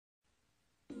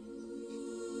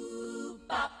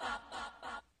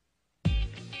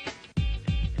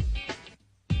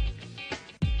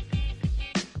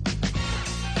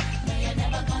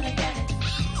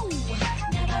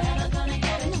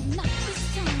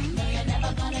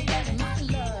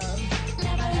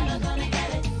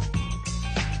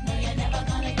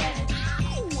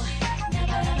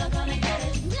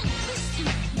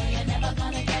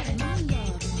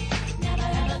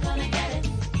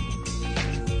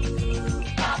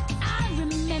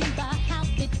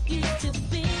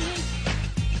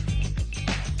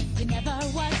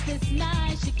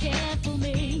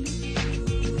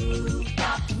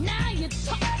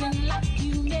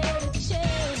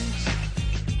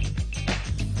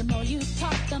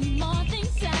the more things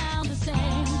sound the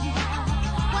same.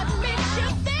 What makes you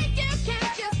think you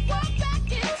can't just walk back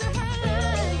into her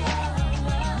life?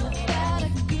 You've got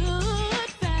a good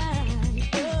find.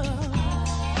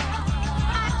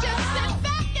 I just sit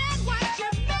back and watch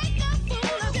you make a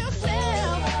fool of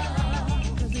yourself.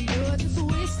 'Cause you're just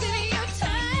wasting your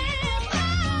time.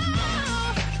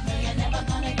 Oh, no, you're never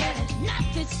gonna get it. Not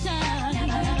this time.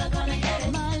 Never gonna get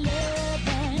it. My love,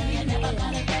 no, you're never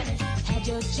gonna get it. Had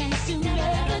your chance to